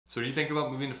So are you thinking about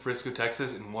moving to Frisco,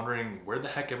 Texas and wondering where the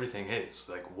heck everything is?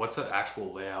 Like, what's the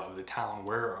actual layout of the town?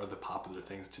 Where are the popular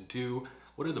things to do?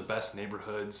 What are the best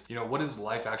neighborhoods? What is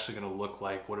life actually going to look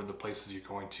like? What are the places you're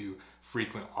going to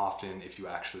frequent often if you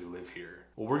actually live here?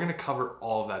 Well, we're going to cover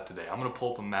all of that today. I'm going to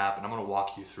pull up a map and I'm going to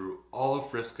walk you through all of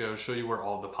Frisco, show you where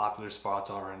all the popular spots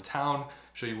are in town,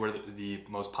 show you where the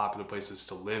most popular places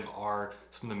to live are,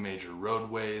 some of the major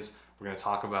roadways. We're going to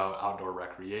talk about outdoor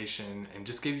recreation and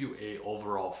just give you a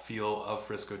overall feel of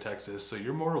Frisco, Texas, so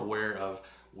you're more aware of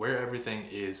where everything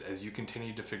is as you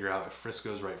continue to figure out if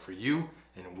Frisco is right for you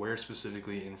and where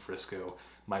specifically in Frisco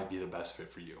might be the best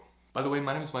fit for you. By the way,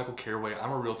 my name is Michael Caraway.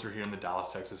 I'm a realtor here in the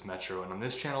Dallas, Texas Metro, and on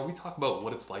this channel we talk about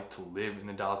what it's like to live in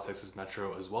the Dallas, Texas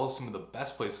Metro, as well as some of the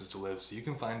best places to live so you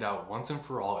can find out once and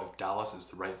for all if Dallas is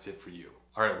the right fit for you.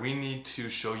 All right, we need to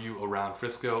show you around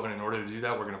Frisco, and in order to do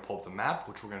that, we're gonna pull up the map,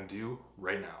 which we're gonna do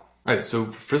right now. All right, so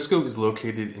Frisco is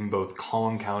located in both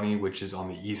Collin County, which is on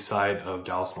the east side of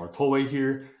Dallas North Tollway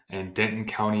here, and Denton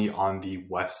County on the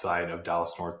west side of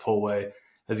Dallas North Tollway.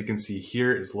 As you can see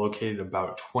here, it's located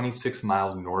about 26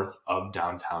 miles north of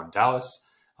downtown Dallas.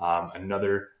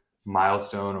 Another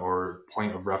milestone or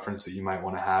point of reference that you might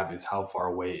want to have is how far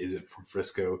away is it from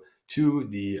Frisco to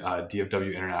the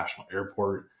DFW International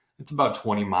Airport. It's about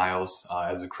 20 miles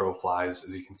as a crow flies,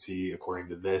 as you can see according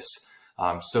to this.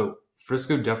 So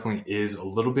Frisco definitely is a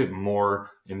little bit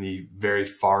more in the very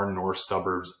far north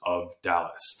suburbs of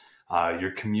Dallas.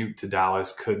 Your commute to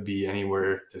Dallas could be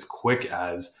anywhere as quick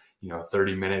as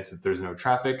 30 minutes if there's no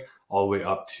traffic, all the way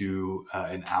up to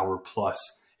an hour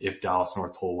plus if Dallas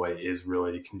North Tollway is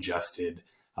really congested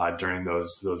during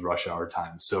those rush hour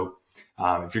times. So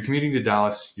if you're commuting to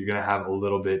Dallas, you're going to have a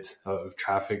little bit of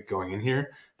traffic going in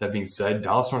here. That being said,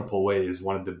 Dallas North Tollway is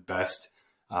one of the best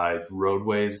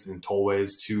roadways and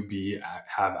tollways to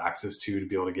have access to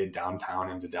be able to get downtown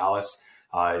into Dallas.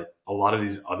 A lot of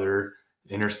these other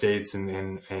interstates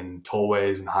and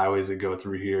tollways and highways that go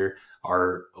through here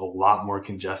are a lot more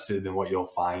congested than what you'll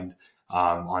find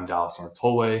on Dallas North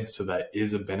Tollway. So that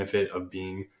is a benefit of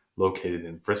being located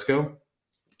in Frisco.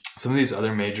 Some of these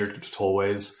other major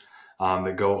tollways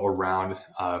that go around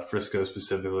Frisco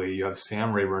specifically, you have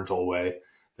Sam Rayburn Tollway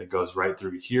that goes right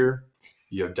through here.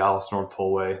 You have Dallas North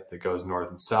Tollway that goes north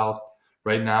and south.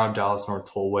 Right now, Dallas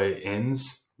North Tollway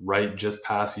ends right just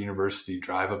past University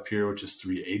Drive up here, which is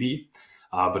 380.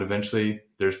 But eventually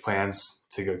there's plans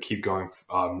to keep going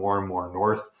more and more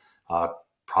north,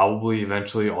 probably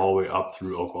eventually all the way up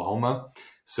through Oklahoma.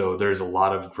 So there's a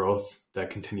lot of growth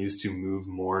that continues to move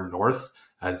more north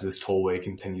as this tollway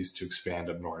continues to expand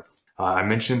up north. I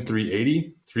mentioned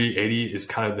 380. 380 is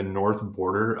kind of the north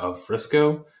border of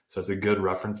Frisco, so it's a good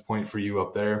reference point for you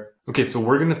up there. Okay, so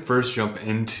we're gonna first jump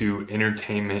into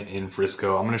entertainment in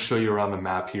Frisco. I'm gonna show you around the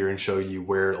map here and show you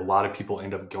where a lot of people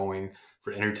end up going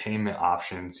for entertainment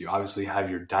options. You obviously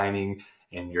have your dining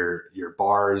and your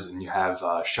bars, and you have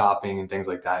shopping and things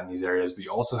like that in these areas, but you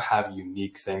also have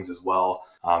unique things as well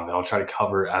that I'll try to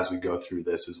cover as we go through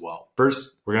this as well.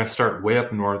 First, we're gonna start way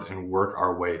up north and work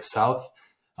our way south.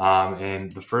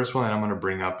 And the first one that I'm gonna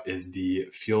bring up is the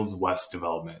Fields West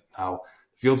development. Now,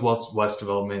 Fields West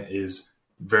development is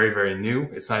very, very new.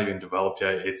 It's not even developed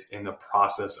yet. It's in the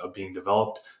process of being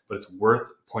developed, but it's worth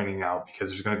pointing out because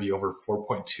there's going to be over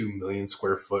 4.2 million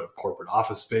square foot of corporate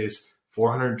office space,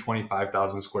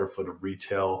 425,000 square foot of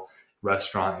retail,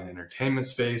 restaurant, and entertainment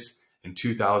space, and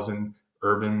 2,000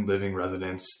 urban living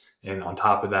residents. And on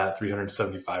top of that,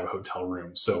 375 hotel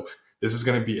rooms. So this is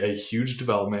going to be a huge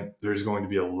development. There's going to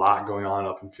be a lot going on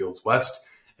up in Fields West,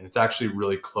 and it's actually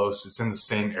really close. It's in the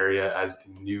same area as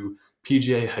the new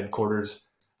PGA headquarters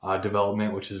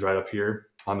development, which is right up here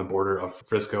on the border of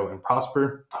Frisco and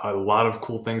Prosper. A lot of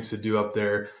cool things to do up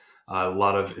there.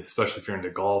 Especially if you're into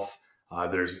golf,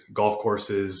 there's golf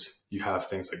courses. You have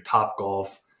things like Top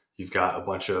Golf. You've got a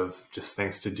bunch of just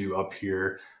things to do up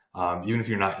here. Even if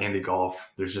you're not into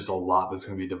golf, there's just a lot that's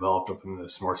going to be developed up in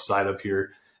this north side up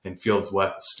here. And Fields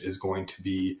West is going to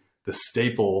be the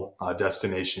staple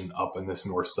destination up in this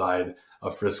north side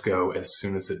of Frisco as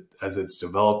soon as it's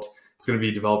developed. It's going to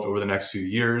be developed over the next few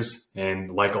years.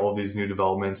 And like all of these new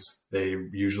developments, they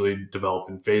usually develop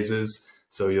in phases.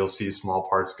 So you'll see small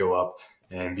parts go up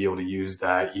and be able to use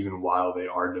that even while they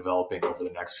are developing over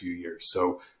the next few years.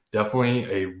 So definitely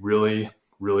a really,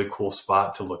 really cool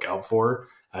spot to look out for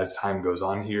as time goes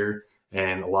on here.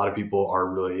 And a lot of people are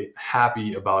really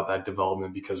happy about that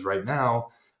development because right now,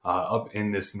 up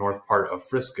in this north part of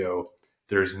Frisco,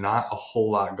 there's not a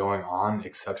whole lot going on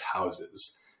except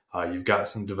houses. You've got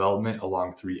some development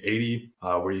along 380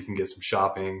 where you can get some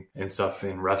shopping and stuff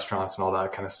in restaurants and all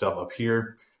that kind of stuff up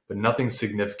here. but nothing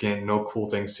significant, no cool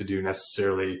things to do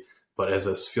necessarily. But as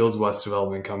this Fields West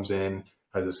development comes in,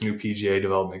 as this new PGA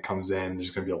development comes in,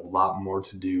 there's going to be a lot more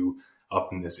to do up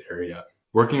in this area.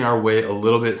 Working our way a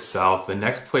little bit south, the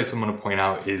next place I'm going to point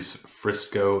out is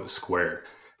Frisco Square.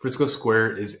 Frisco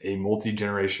Square is a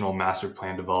multi-generational master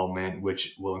plan development,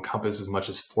 which will encompass as much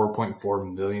as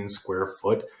 4.4 million square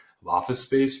foot of office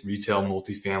space, retail,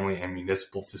 multifamily, and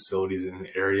municipal facilities in an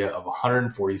area of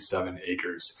 147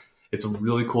 acres. It's a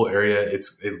really cool area.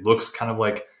 It looks kind of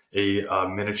like a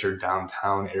miniature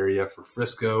downtown area for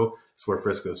Frisco. It's where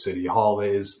Frisco City Hall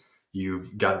is.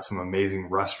 You've got some amazing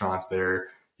restaurants there.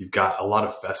 You've got a lot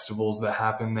of festivals that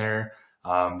happen there.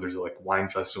 There's like wine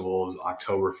festivals,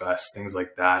 Oktoberfest, things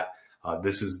like that.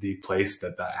 This is the place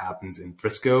that happens in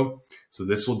Frisco. So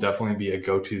this will definitely be a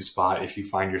go-to spot if you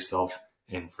find yourself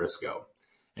in Frisco.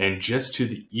 And just to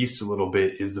the east a little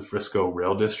bit is the Frisco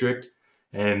Rail District.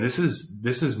 And this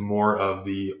is more of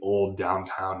the old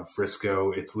downtown of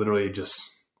Frisco. It's literally just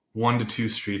 1 to 2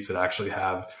 streets that actually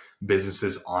have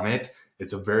businesses on it.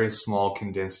 It's a very small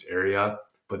condensed area,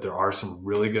 but there are some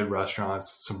really good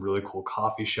restaurants, some really cool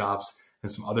coffee shops, and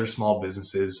some other small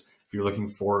businesses. If you're looking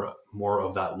for more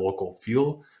of that local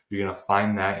feel, you're going to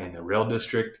find that in the Rail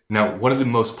District. Now, one of the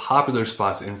most popular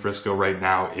spots in Frisco right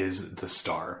now is the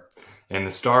Star. And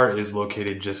the Star is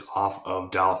located just off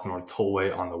of Dallas North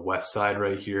Tollway on the west side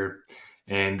right here.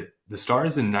 And the Star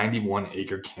is a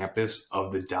 91-acre campus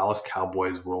of the Dallas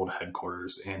Cowboys World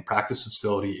Headquarters and practice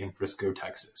facility in Frisco,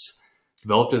 Texas.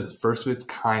 Developed as the first of its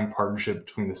kind partnership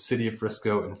between the city of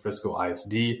Frisco and Frisco ISD,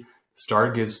 the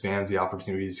Star gives fans the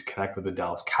opportunity to connect with the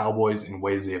Dallas Cowboys in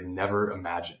ways they have never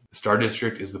imagined. The Star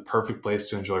District is the perfect place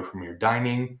to enjoy premier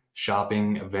dining,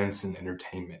 shopping, events, and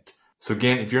entertainment. So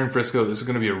again, if you're in Frisco, this is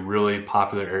going to be a really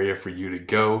popular area for you to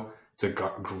go. It's a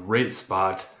great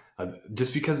spot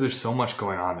just because there's so much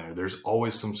going on there. There's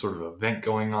always some sort of event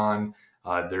going on.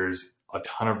 There's a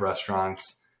ton of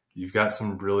restaurants. You've got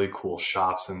some really cool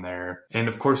shops in there. And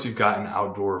of course, you've got an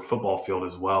outdoor football field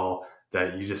as well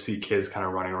that you just see kids kind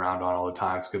of running around on all the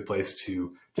time. It's a good place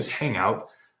to just hang out.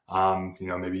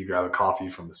 Maybe you grab a coffee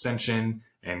from Ascension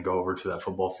and go over to that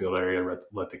football field area,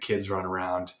 let the kids run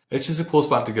around. It's just a cool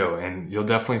spot to go, and you'll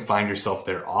definitely find yourself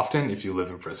there often if you live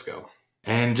in Frisco.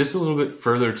 And just a little bit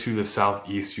further to the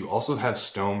southeast, you also have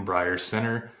Stonebriar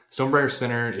Center. Stonebriar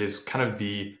Center is kind of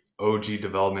the OG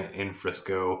development in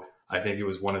Frisco. I think it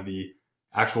was one of the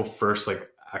first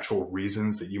actual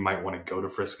reasons that you might want to go to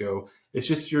Frisco. It's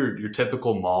just your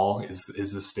typical mall is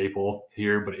the staple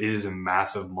here, but it is a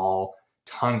massive mall,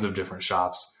 tons of different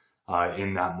shops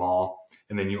in that mall.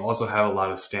 And then you also have a lot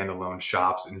of standalone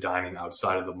shops and dining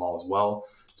outside of the mall as well.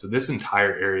 So this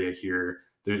entire area here,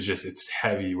 it's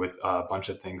heavy with a bunch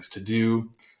of things to do,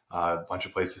 a bunch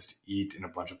of places to eat, and a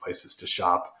bunch of places to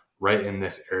shop right in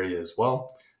this area as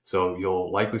well. So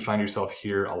you'll likely find yourself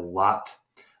here a lot.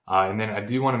 And then I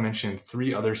do want to mention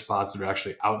 3 other spots that are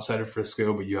actually outside of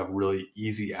Frisco, but you have really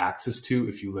easy access to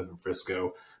if you live in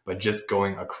Frisco by just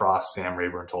going across Sam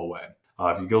Rayburn Tollway.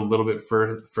 If you go a little bit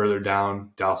further down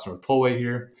Dallas North Tollway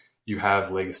here, you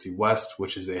have Legacy West,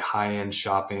 which is a high-end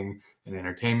shopping and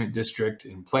entertainment district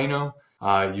in Plano.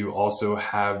 You also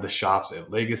have the shops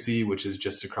at Legacy, which is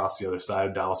just across the other side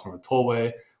of Dallas North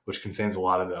Tollway, which contains a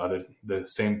lot of the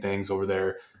same things over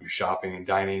there, your shopping and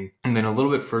dining. And then a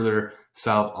little bit further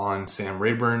south on Sam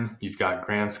Rayburn, you've got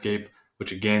Grandscape,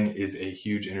 which again is a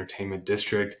huge entertainment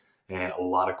district and a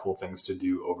lot of cool things to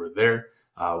do over there.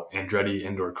 Andretti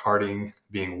indoor karting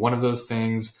being one of those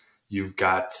things. You've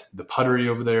got the Puttery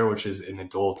over there, which is an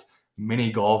adult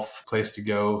mini golf place to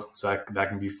go. So that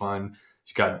can be fun.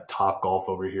 You've got Top Golf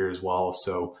over here as well.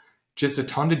 So just a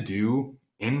ton to do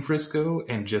in Frisco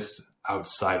and just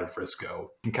outside of Frisco.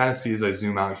 You can kind of see as I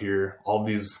zoom out here, all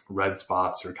these red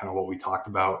spots are kind of what we talked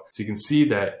about. So you can see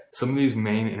that some of these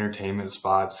main entertainment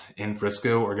spots in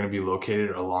Frisco are going to be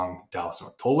located along Dallas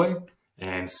North Tollway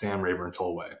and Sam Rayburn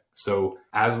Tollway. So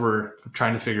as we're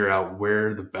trying to figure out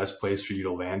where the best place for you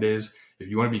to land is, if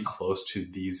you want to be close to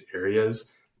these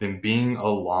areas, then being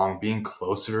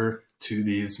closer to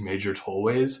these major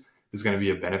tollways is going to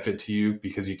be a benefit to you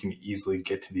because you can easily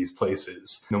get to these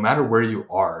places. No matter where you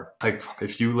are, like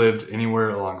if you lived anywhere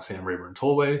along Sam Rayburn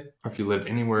Tollway, or if you lived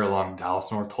anywhere along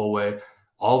Dallas North Tollway,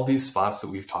 all of these spots that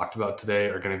we've talked about today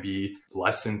are going to be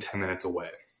less than 10 minutes away.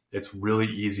 It's really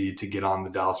easy to get on the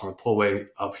Dallas North Tollway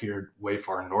up here way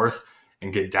far north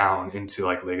and get down into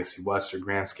like Legacy West or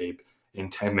Grandscape in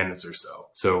 10 minutes or so.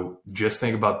 So just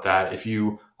think about that. If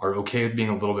you are okay with being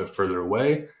a little bit further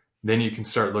away, then you can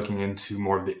start looking into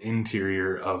more of the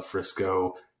interior of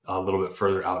Frisco, a little bit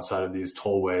further outside of these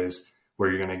tollways, where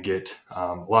you're going to get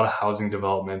a lot of housing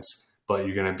developments, but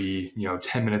you're going to be,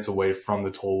 10 minutes away from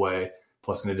the tollway,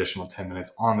 plus an additional 10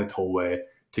 minutes on the tollway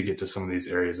to get to some of these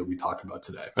areas that we talked about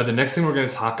today. All right, the next thing we're going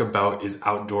to talk about is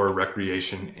outdoor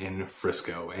recreation in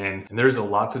Frisco. And there's a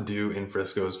lot to do in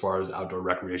Frisco as far as outdoor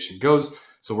recreation goes.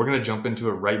 So we're going to jump into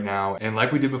it right now. And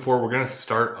like we did before, we're going to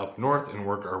start up north and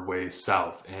work our way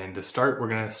south. And to start, we're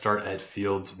going to start at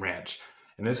Fields Ranch.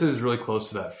 And this is really close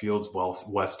to that Fields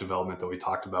West development that we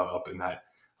talked about up in that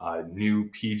new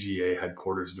PGA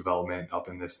headquarters development up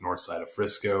in this north side of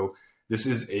Frisco. This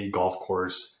is a golf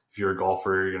course. If you're a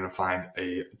golfer, you're going to find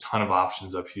a ton of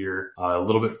options up here. A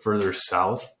little bit further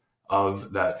south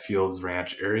of that Fields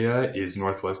Ranch area is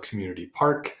Northwest Community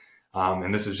Park.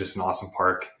 And this is just an awesome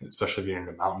park, especially if you're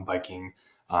into mountain biking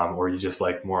or you just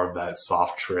like more of that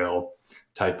soft trail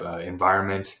type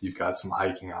environment. You've got some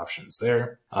hiking options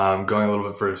there. Going a little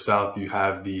bit further south, you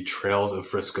have the Trails of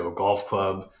Frisco Golf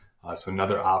Club. So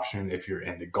another option if you're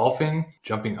into golfing.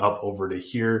 Jumping up over to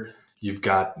here, you've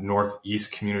got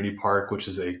Northeast Community Park, which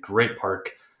is a great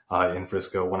park in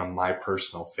Frisco, one of my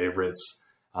personal favorites.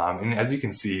 And as you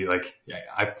can see,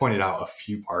 I pointed out a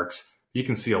few parks. You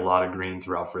can see a lot of green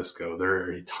throughout Frisco. There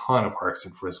are a ton of parks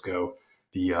in Frisco.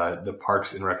 The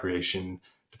Parks and Recreation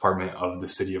Department of the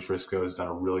city of Frisco has done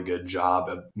a really good job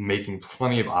of making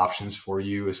plenty of options for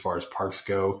you as far as parks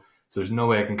go. So there's no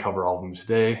way I can cover all of them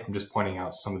today. I'm just pointing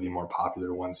out some of the more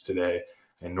popular ones today.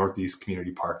 And Northeast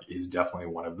Community Park is definitely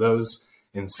one of those.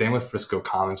 And same with Frisco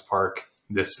Commons Park.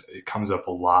 It comes up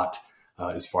a lot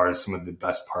as far as some of the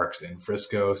best parks in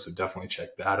Frisco. So definitely check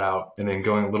that out. And then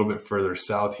going a little bit further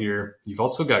south here, you've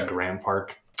also got Grand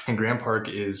Park. And Grand Park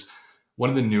is one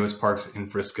of the newest parks in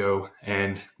Frisco.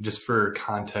 And just for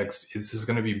context, this is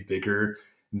going to be bigger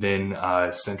than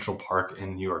Central Park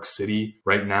in New York City.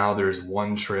 Right now, there's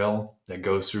one trail that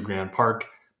goes through Grand Park.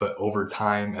 But over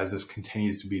time, as this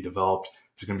continues to be developed,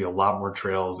 there's going to be a lot more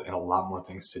trails and a lot more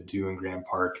things to do in Grand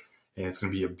Park. And it's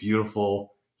going to be a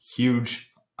beautiful,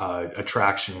 huge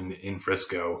attraction in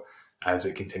Frisco as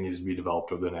it continues to be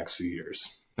developed over the next few years.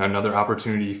 Now, another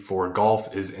opportunity for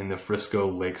golf is in the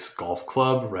Frisco Lakes Golf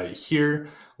Club right here.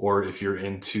 Or if you're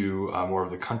into more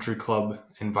of the country club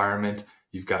environment,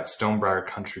 you've got Stonebriar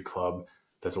Country Club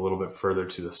that's a little bit further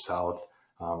to the south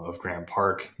of Grand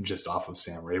Park, just off of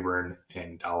Sam Rayburn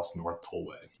and Dallas North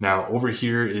Tollway. Now, over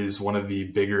here is one of the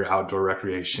bigger outdoor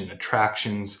recreation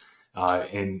attractions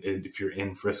if you're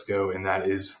in Frisco, and that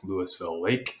is Louisville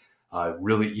Lake.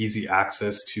 Really easy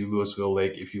access to Louisville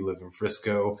Lake if you live in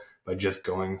Frisco. By just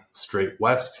going straight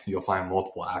west, you'll find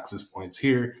multiple access points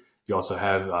here. You also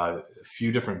have a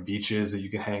few different beaches that you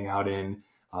can hang out in.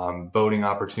 Boating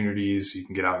opportunities, you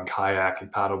can get out and kayak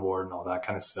and paddleboard and all that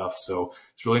kind of stuff. So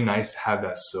it's really nice to have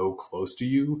that so close to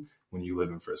you when you live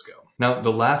in Frisco. Now,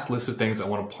 the last list of things I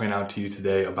want to point out to you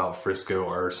today about Frisco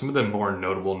are some of the more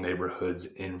notable neighborhoods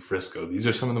in Frisco. These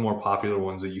are some of the more popular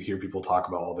ones that you hear people talk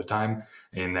about all the time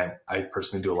and that I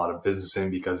personally do a lot of business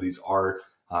in because these are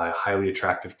highly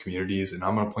attractive communities. And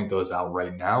I'm going to point those out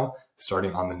right now,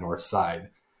 starting on the north side.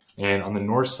 And on the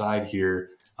north side here,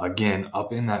 again,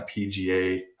 up in that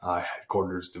PGA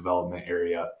headquarters development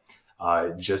area,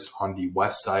 just on the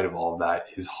west side of all of that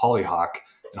is Hollyhock.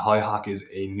 And Hollyhock is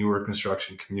a newer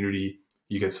construction community.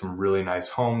 You get some really nice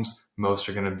homes. Most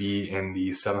are going to be in the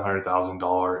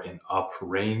 $700,000 and up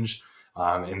range.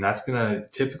 And that's going to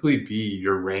typically be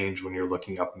your range when you're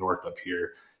looking up north up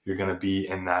here. You're going to be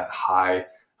in that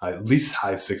at least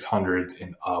high 600s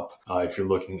and up if you're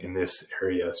looking in this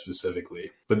area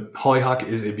specifically. But Hollyhock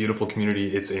is a beautiful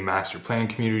community. It's a master plan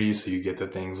community. So you get the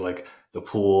things like the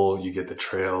pool, you get the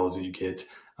trails, you get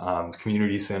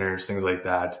community centers, things like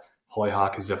that.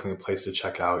 Hollyhock is definitely a place to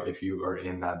check out if you are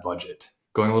in that budget.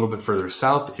 Going a little bit further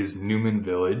south is Newman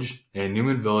Village. And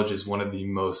Newman Village is one of the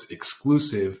most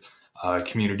exclusive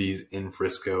communities in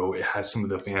Frisco. It has some of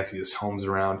the fanciest homes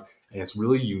around and it's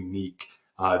really unique.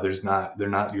 They're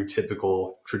not your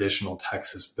typical traditional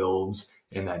Texas builds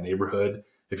in that neighborhood.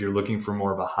 If you're looking for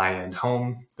more of a high-end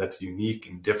home that's unique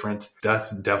and different,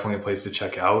 that's definitely a place to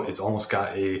check out. It's almost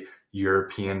got a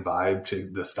European vibe to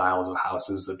the styles of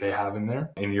houses that they have in there.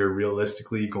 And you're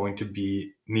realistically going to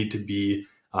need to be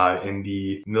in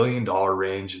the $1 million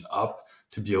range and up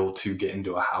to be able to get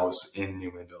into a house in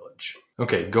Newman Village.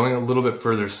 Okay, going a little bit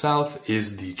further south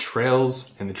is the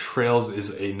Trails, and the Trails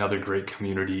is another great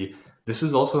community. This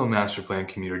is also a master plan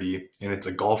community, and it's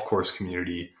a golf course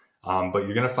community, but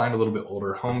you're going to find a little bit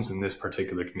older homes in this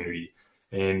particular community.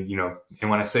 And, and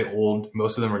when I say old,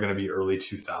 most of them are going to be early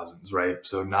 2000s, right?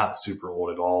 So not super old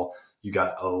at all. You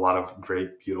got a lot of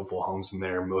great, beautiful homes in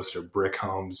there. Most are brick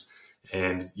homes,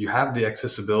 and you have the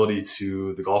accessibility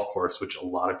to the golf course, which a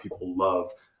lot of people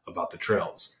love about the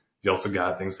Trails. You also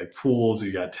got things like pools,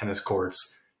 you got tennis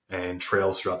courts and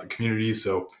trails throughout the community.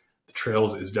 So the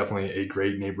trails is definitely a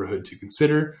great neighborhood to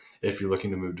consider if you're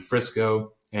looking to move to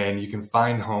Frisco. And you can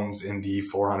find homes in the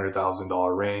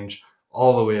 $400,000 range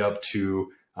all the way up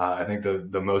to, I think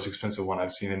the most expensive one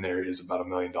I've seen in there is about $1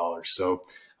 million. So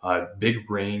big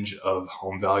range of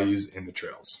home values in the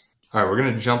trails. All right, we're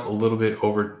going to jump a little bit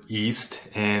over east,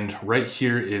 and right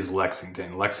here is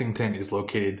Lexington. Lexington is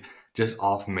located just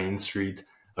off Main Street.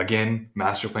 Again,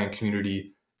 master plan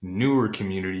community, newer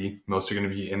community. Most are going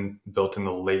to be built in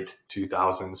the late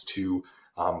 2000s to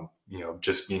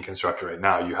just being constructed right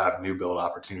now. You have new build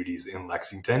opportunities in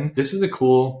Lexington. This is a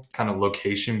cool kind of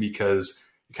location because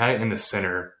you're kind of in the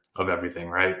center of everything,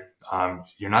 right?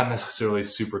 You're not necessarily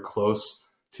super close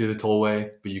to the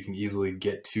tollway, but you can easily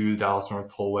get to Dallas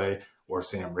North Tollway or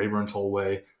Sam Rayburn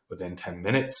Tollway within 10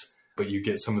 minutes. But you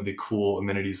get some of the cool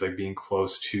amenities like being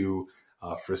close to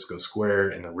Frisco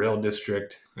Square in the Rail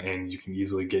District, and you can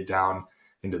easily get down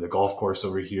into the golf course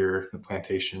over here, the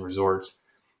Plantation Resort.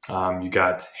 You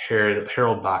got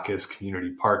Harold Bacchus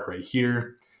Community Park right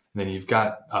here. And then you've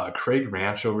got Craig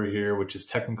Ranch over here, which is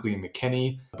technically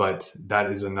McKinney, but that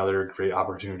is another great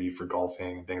opportunity for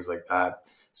golfing and things like that.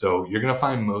 So you're going to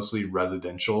find mostly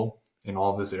residential in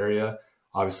all of this area.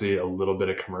 Obviously, a little bit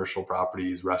of commercial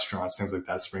properties, restaurants, things like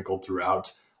that sprinkled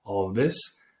throughout all of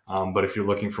this. But if you're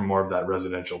looking for more of that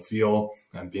residential feel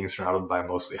and being surrounded by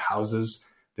mostly houses,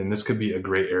 then this could be a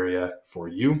great area for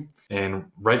you.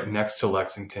 And right next to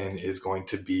Lexington is going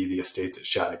to be the Estates at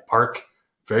Shattuck Park.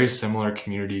 Very similar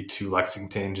community to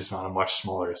Lexington, just on a much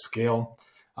smaller scale.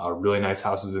 Really nice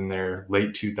houses in there,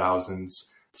 late 2000s,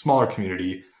 smaller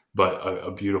community, but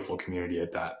a beautiful community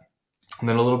at that. And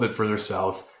then a little bit further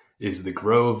south is the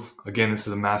Grove. Again, this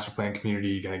is a master plan community.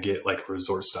 You're going to get like a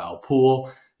resort style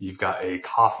pool. You've got a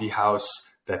coffee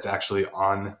house that's actually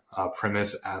on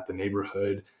premise at the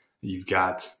neighborhood. You've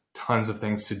got tons of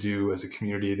things to do as a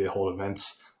community. They hold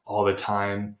events all the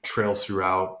time, trails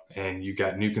throughout, and you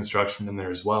got new construction in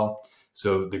there as well.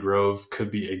 So the Grove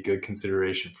could be a good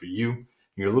consideration for you.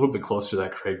 You're a little bit closer to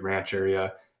that Craig Ranch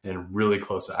area and really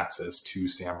close access to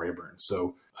Sam Rayburn.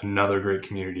 So another great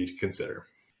community to consider.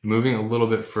 Moving a little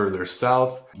bit further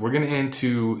south, we're going to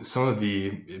into some of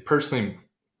personally,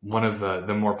 one of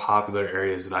the more popular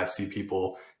areas that I see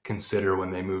people consider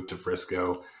when they move to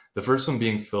Frisco. The first one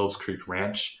being Phillips Creek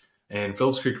Ranch. And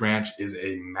Phillips Creek Ranch is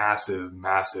a massive,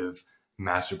 massive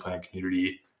master plan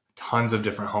community. Tons of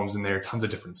different homes in there, tons of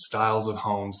different styles of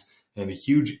homes, and a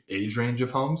huge age range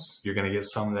of homes. You're going to get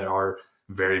some that are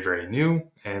very, very new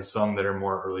and some that are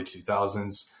more early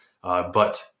 2000s.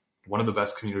 But one of the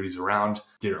best communities around.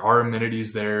 There are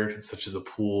amenities there, such as a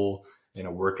pool and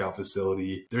a workout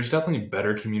facility. There's definitely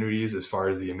better communities as far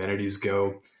as the amenities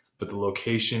go, but the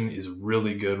location is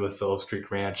really good with Phillips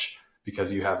Creek Ranch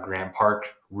because you have Grant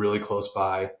Park really close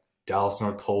by. Dallas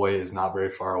North Tollway is not very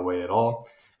far away at all.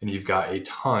 And you've got a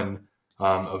ton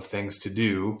of things to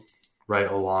do right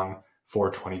along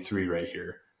 423 right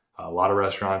here. A lot of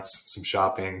restaurants, some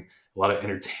shopping, a lot of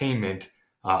entertainment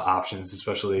options,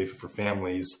 especially for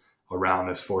families around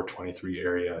this 423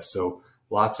 area. So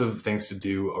lots of things to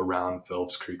do around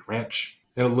Phillips Creek Ranch.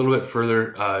 And a little bit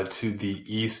further to the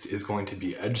east is going to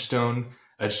be Edgestone.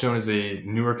 Edgestone is a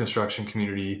newer construction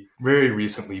community, very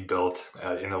recently built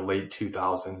in the late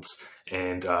 2000s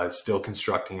and still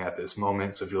constructing at this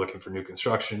moment. So if you're looking for new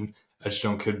construction,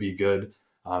 Edgestone could be good.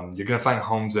 You're going to find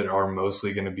homes that are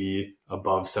mostly going to be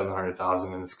above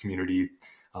 700,000 in this community.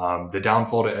 The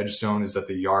downfall to Edgestone is that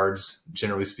the yards,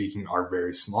 generally speaking, are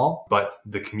very small, but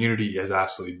the community is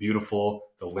absolutely beautiful.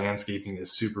 The landscaping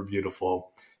is super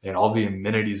beautiful, and all the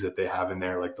amenities that they have in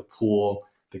there, like the pool,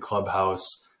 the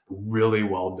clubhouse, really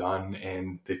well done,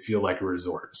 and they feel like a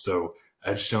resort. So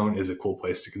Edgestone is a cool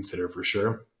place to consider for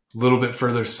sure. A little bit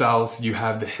further south, you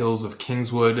have the Hills of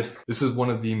Kingswood. This is one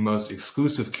of the most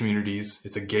exclusive communities.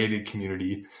 It's a gated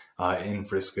community in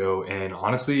Frisco, and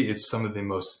honestly, it's some of the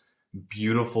most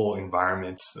beautiful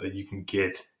environments that you can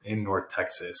get in North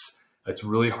Texas. It's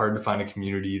really hard to find a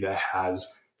community that has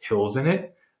hills in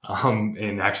it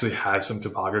and actually has some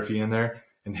topography in there,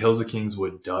 and Hills of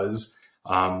Kingswood does.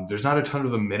 There's not a ton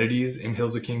of amenities in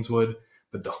Hills of Kingswood,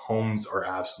 but the homes are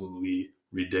absolutely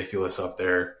ridiculous up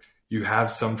there. You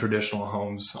have some traditional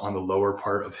homes on the lower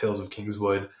part of Hills of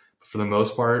Kingswood, but for the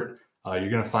most part, you're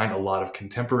going to find a lot of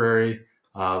contemporary,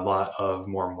 a lot of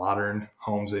more modern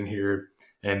homes in here,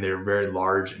 and they're very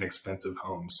large and expensive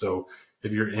homes. So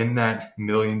if you're in that $1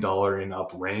 million and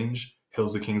up range,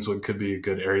 Hills of Kingswood could be a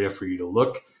good area for you to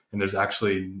look. And there's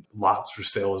actually lots for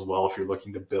sale as well if you're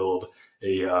looking to build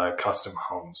a custom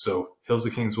home. So Hills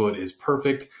of Kingswood is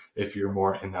perfect if you're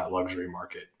more in that luxury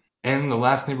market. And the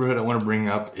last neighborhood I want to bring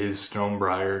up is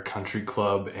Stonebriar Country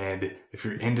Club. And if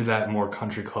you're into that more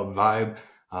country club vibe,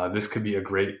 this could be a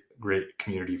great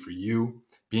community for you.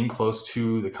 Being close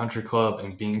to the country club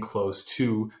and being close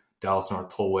to Dallas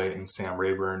North Tollway and Sam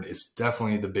Rayburn is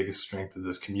definitely the biggest strength of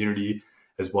this community,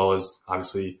 as well as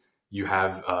obviously you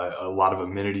have a lot of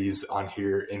amenities in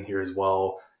here as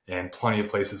well, and plenty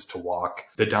of places to walk.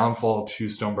 The downfall to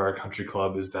Stonebriar Country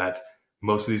Club is that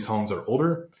most of these homes are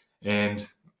older, and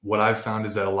what I've found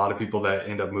is that a lot of people that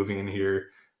end up moving in here,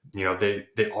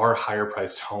 they are higher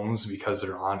priced homes because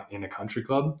they're in a country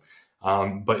club,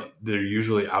 but they're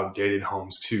usually outdated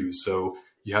homes too. So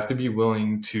you have to be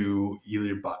willing to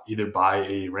either buy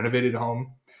a renovated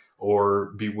home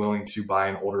or be willing to buy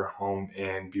an older home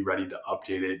and be ready to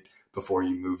update it before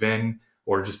you move in,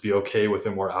 or just be okay with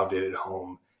a more outdated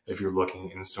home if you're looking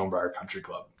in Stonebriar Country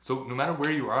Club. So no matter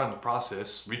where you are in the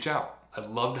process, reach out. I'd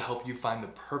love to help you find the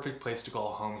perfect place to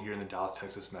call home here in the Dallas,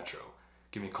 Texas metro.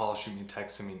 Give me a call, shoot me a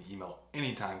text, send me an email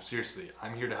anytime. Seriously,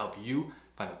 I'm here to help you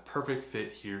find the perfect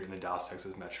fit here in the Dallas,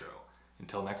 Texas metro.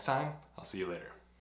 Until next time, I'll see you later.